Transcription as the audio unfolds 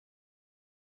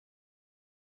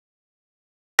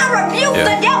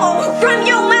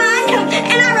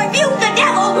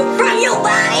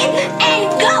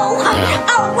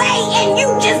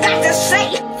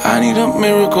need a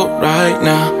miracle right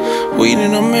now. We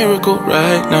need a miracle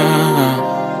right now.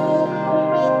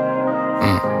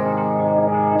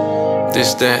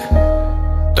 This, that.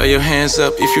 Throw your hands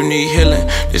up if you need healing.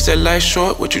 This that life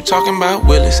short, what you talking about,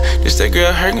 Willis? This that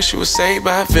girl hurting, she was saved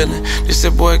by a villain. This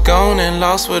that boy gone and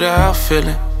lost without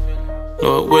feeling.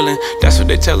 Lord willing, that's what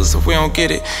they tell us if we don't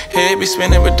get it. Head be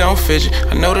spinning but don't fidget.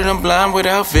 I know that I'm blind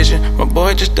without vision. My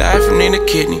boy just died from needing a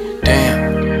kidney. Damn.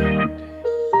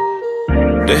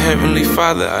 The Heavenly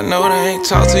Father, I know they ain't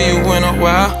talked to you in a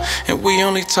while, and we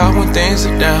only talk when things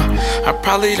are down. I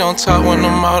probably don't talk when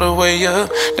I'm all the way up.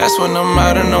 That's when I'm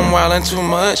out and I'm wildin' too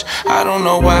much. I don't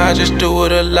know why, I just do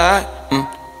it a lot. Yeah.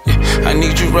 I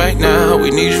need you right now,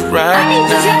 we need you right now. I need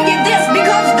to tell you this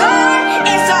because God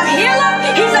is a healer,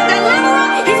 He's a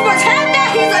deliverer, He's protector,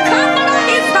 He's a comforter,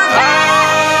 He's provider.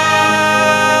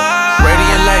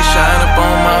 Radiant light shine up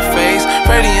on my face.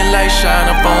 Radiant light shine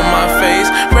up on my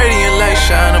face. Radiant light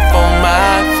shine up on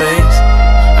my face.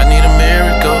 I need a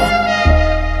miracle.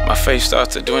 My faith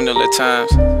starts to dwindle at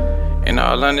times. In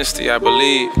all honesty, I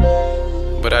believe,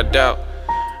 but I doubt.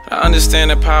 I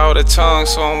understand the power of the tongue,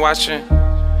 so I'm watching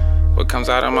what comes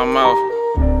out of my mouth.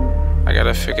 I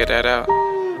gotta figure that out.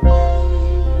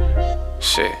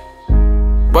 Shit.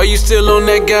 Boy, you still on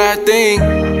that God thing,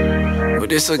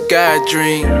 but it's a God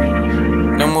dream.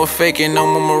 No more faking, no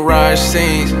more mirage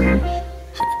scenes.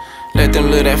 Let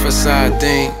them live that facade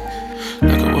thing.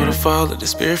 Like a waterfall that the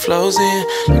spirit flows in.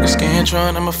 Like a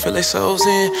scantron, I'ma feel they souls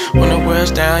in. When the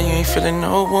world's down, you ain't feeling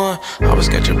no one. Always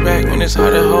got your back when it's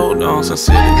hard to hold on.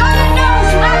 Sincerely, God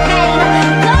knows my pain.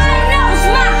 God knows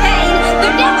my pain. The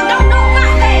devil don't know my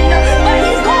pain, but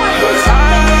he's going through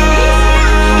something.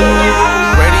 He's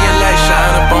not. Radiant light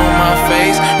shine up on my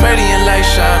face. Radiant light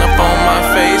shine up on my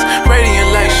face. Radiant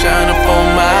light shine up on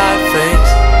my face.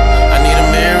 I need a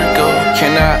miracle.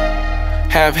 Can I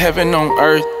have heaven on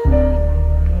earth?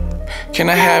 Can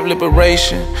I have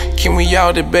liberation? Can we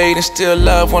all debate and still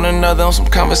love one another on some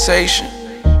conversation?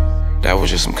 That was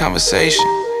just some conversation.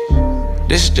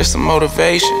 This is just some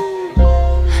motivation.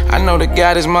 I know that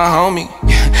God is my homie.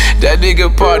 That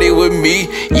nigga party with me.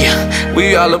 Yeah,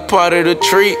 we all a part of the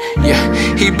tree.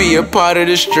 Yeah, he be a part of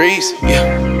the streets. Yeah,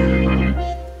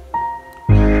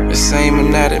 the same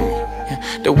anatomy.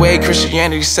 The way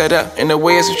Christianity set up and the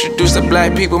way it's introduced to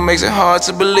black people makes it hard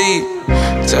to believe.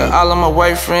 To all of my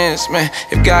white friends, man,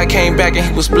 if God came back and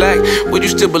he was black, would you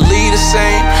still believe the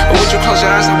same? Or would you close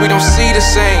your eyes and we don't see the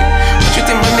same? Would you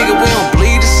think, my nigga, we don't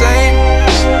bleed the same?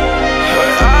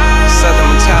 Southern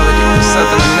mentality,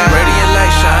 Southern anatomy. Radiant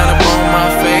light shine up on my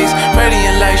face.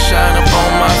 Radiant light shine